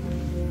you?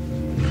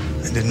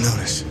 I didn't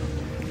notice.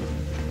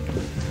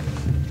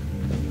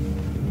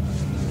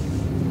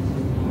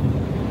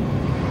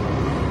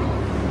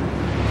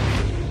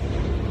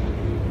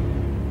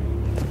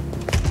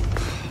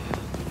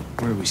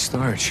 Where do we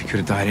start? She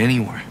could have died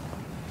anywhere.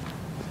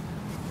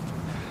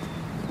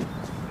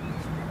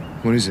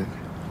 What is it?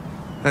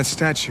 That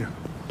statue.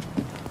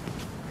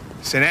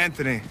 St.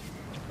 Anthony,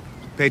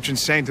 patron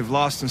saint of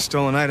lost and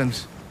stolen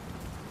items.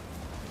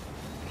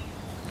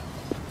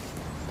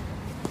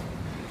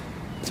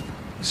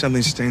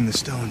 Something stained the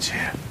stones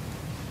here.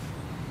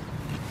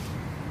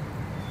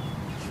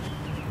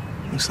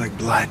 Looks like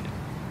blood.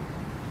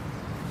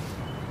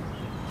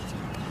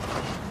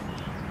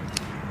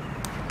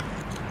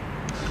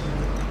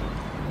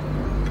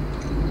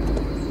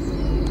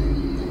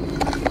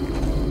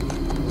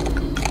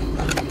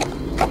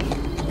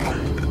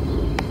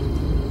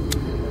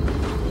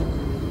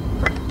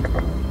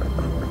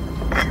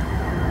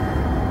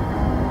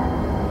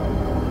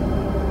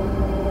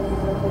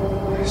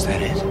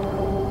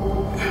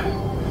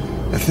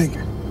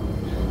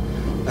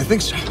 I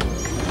think so.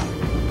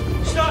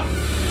 Stop!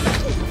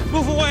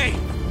 Move away!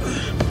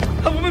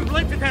 A woman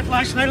bled to death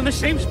last night on the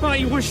same spot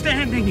you were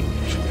standing.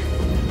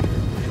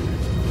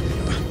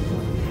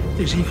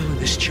 There's evil in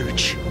this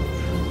church.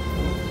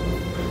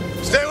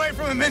 Stay away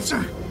from him,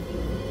 Mincer!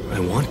 I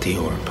want the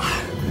orb.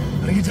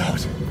 No, you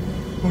don't.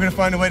 We're gonna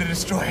find a way to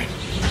destroy it.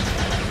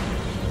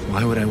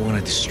 Why would I want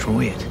to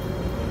destroy it?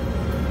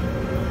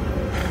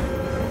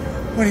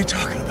 What are you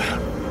talking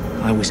about?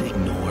 I was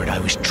ignored. I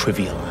was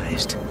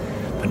trivialized.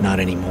 But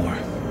not anymore.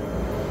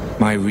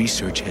 My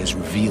research has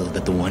revealed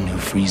that the one who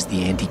frees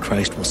the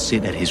Antichrist will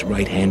sit at his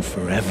right hand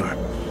forever.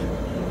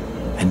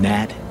 And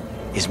that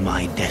is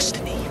my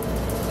destiny.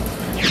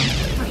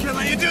 I can't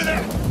let you do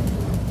that!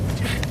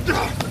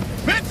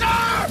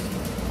 Mincer!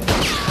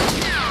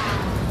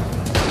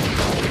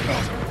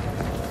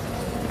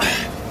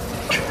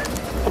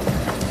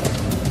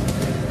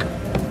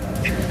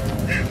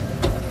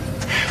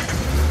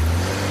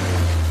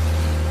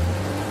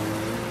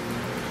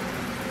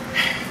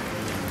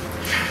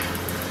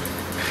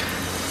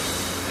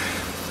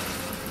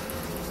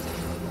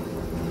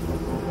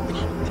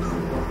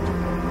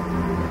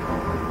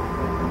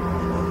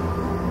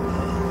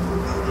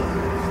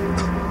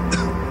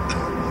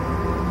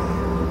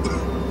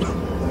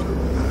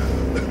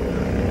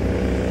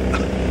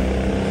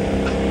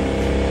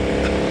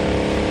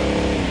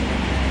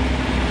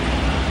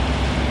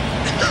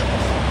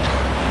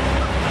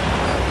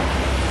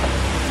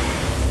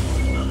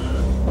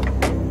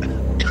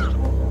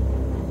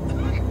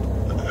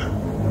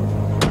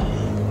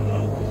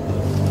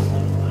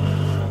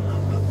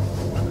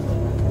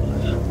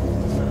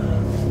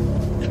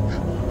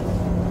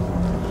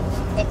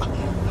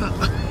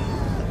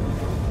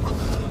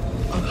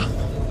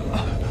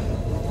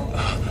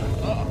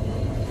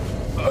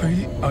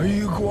 Are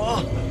you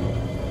Gua?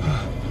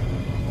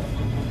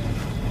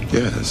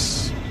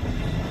 Yes.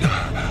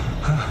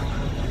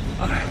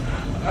 I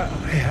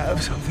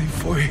have something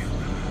for you.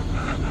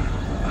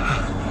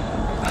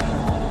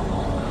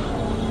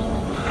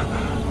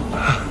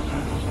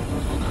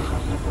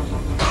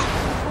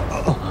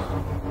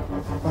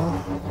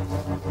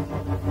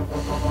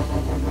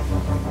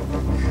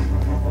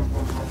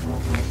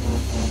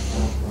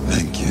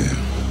 Thank you.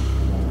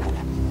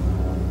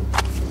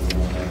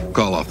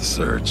 Call off the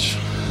search.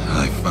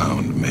 I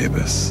found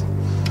Mavis.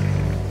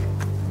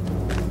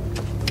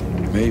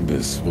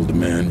 Mavis will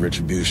demand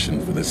retribution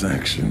for this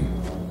action.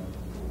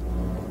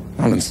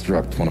 I'll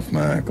instruct one of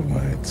my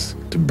acolytes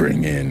to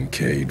bring in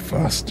Cade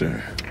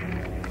Foster.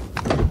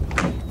 I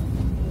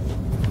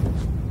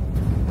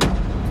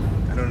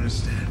don't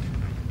understand.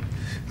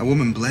 A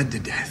woman bled to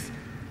death.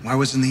 Why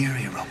wasn't the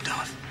area roped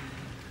off?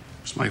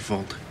 It was my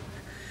fault.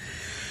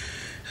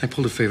 I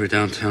pulled a favor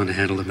downtown to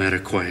handle the matter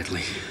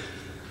quietly.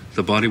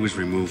 The body was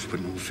removed,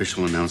 but no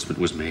official announcement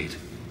was made.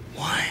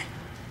 Why?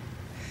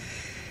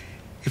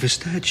 If a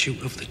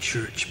statue of the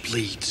church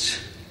bleeds,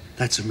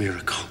 that's a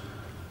miracle.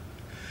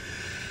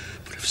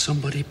 But if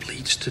somebody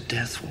bleeds to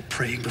death while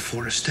praying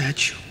before a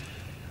statue,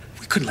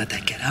 we couldn't let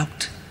that get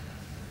out.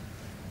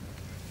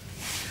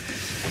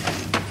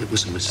 It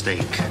was a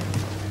mistake.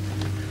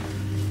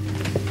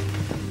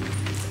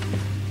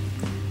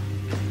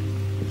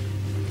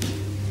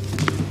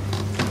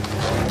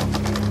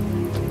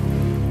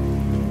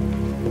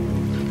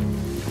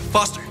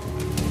 Foster!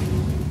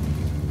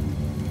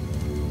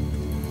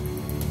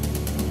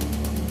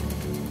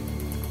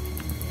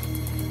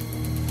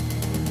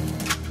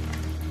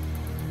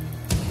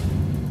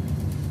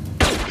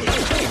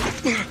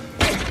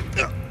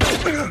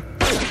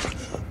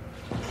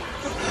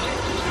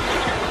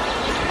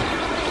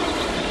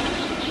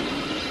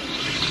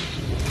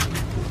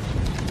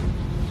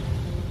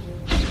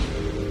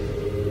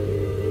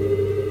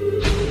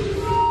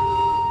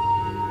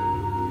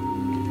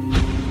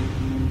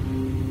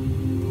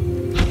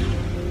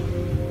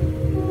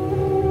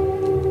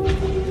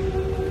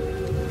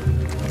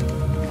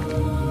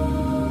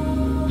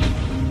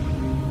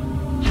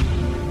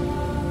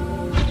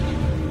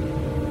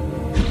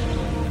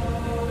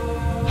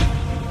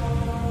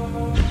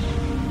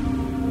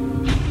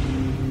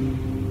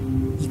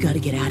 Gotta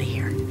get out of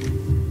here.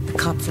 The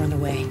cops are on their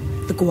way.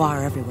 The Gua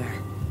are everywhere.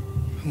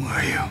 Who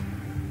are you?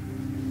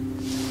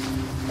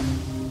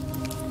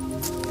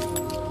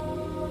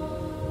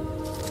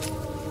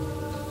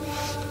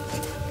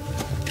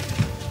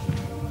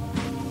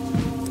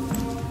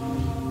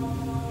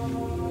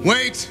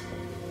 Wait!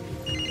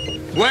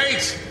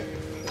 Wait!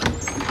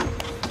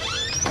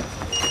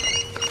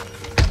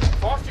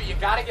 Foster, you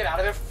gotta get out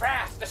of there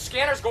fast. The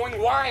scanner's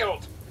going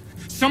wild.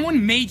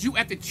 Someone made you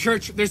at the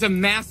church. There's a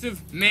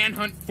massive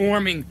manhunt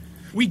forming.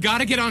 We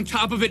gotta get on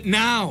top of it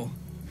now.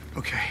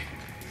 Okay.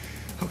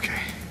 Okay.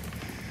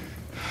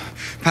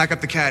 Pack up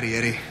the caddy,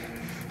 Eddie.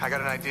 I got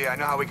an idea. I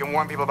know how we can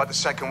warn people about the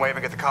second wave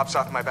and get the cops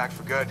off my back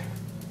for good.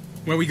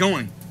 Where are we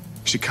going?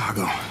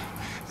 Chicago.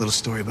 Little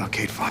story about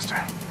Cade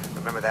Foster.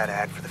 Remember that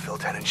ad for the Phil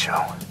Tennant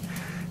show?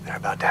 They're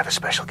about to have a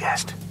special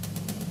guest.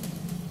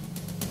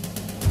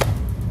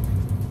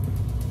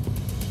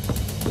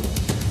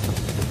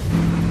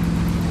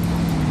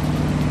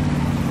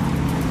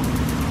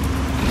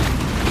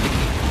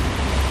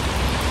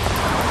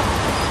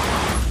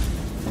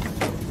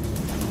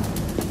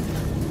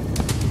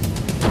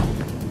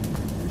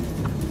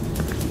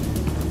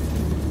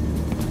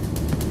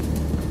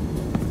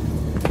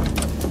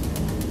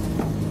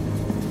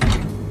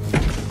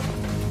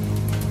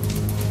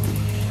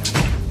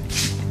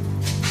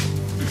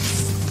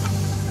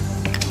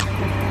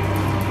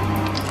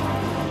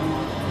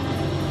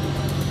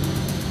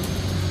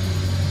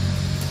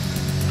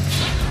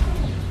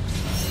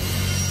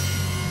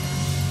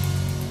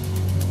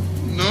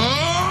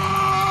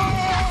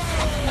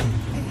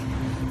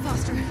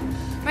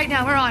 Right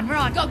now, we're on.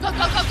 Go, go, go,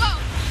 go, go!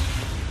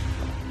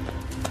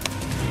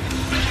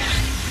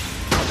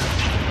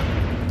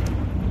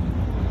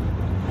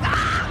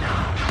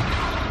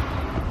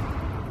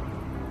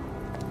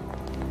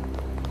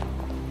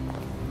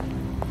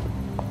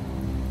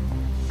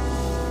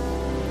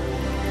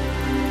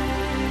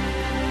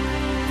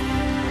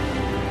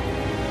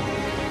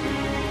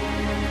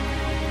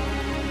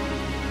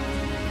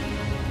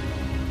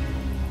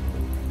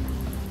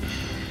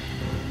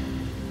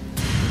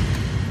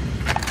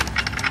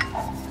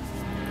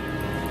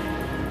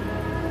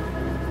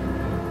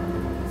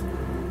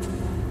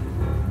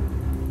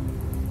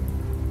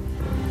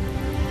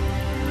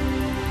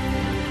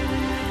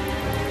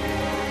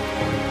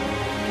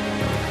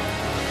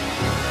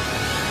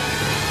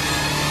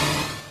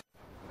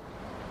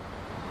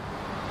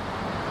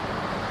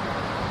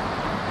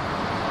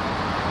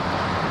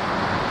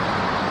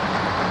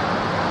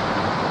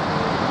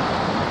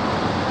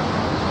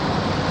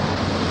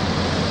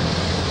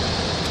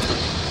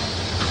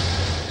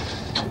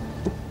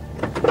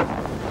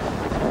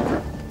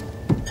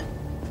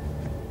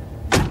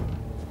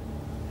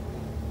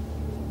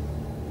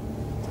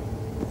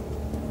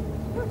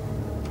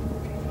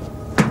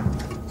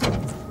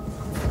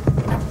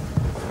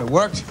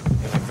 worked?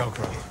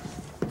 Velcro.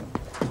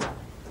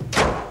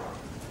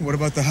 What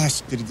about the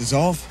husk? Did it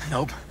dissolve?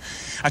 Nope.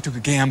 I took a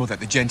gamble that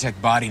the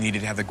Gentech body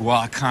needed to have the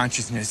Gua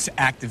consciousness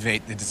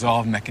activate the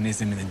dissolve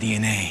mechanism in the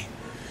DNA.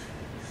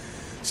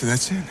 So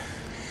that's it?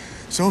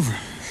 It's over?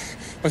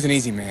 Wasn't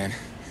easy, man.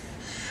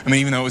 I mean,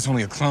 even though it was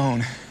only a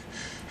clone,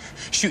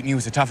 shooting you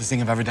was the toughest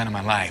thing I've ever done in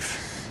my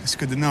life. It's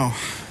good to know.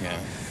 Yeah.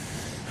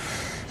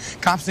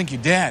 Cops think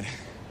you're dead.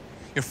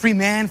 You're a free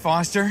man,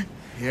 Foster.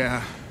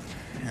 Yeah,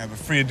 but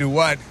free to do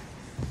what?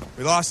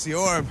 We lost the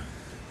orb.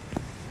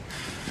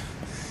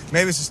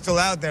 Mavis is still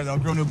out there. They'll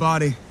grow a new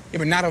body. Yeah,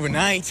 but not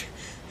overnight.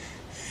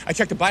 I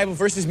checked the Bible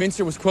verses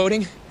Minster was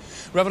quoting.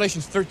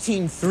 Revelations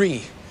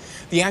 13:3.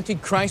 The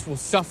Antichrist will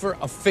suffer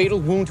a fatal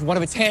wound to one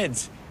of its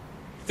heads.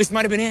 This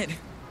might have been it.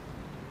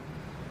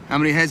 How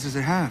many heads does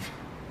it have?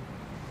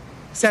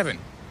 7.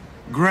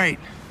 Great.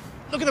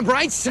 Look at the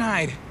bright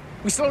side.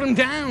 We slowed him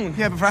down.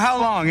 Yeah, but for how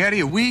long, Eddie?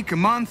 A week? A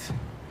month?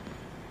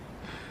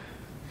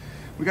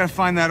 We gotta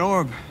find that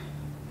orb.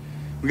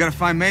 We gotta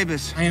find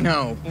Mavis. I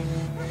know.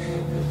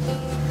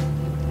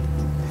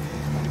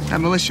 That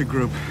militia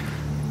group.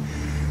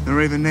 The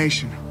Raven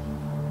Nation.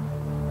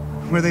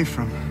 Where are they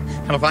from?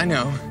 Hell if I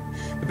know.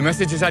 But the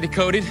messages I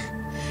decoded,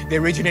 they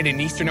originated in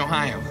eastern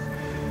Ohio.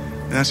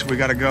 That's where we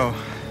gotta go.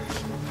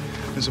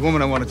 There's a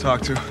woman I want to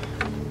talk to.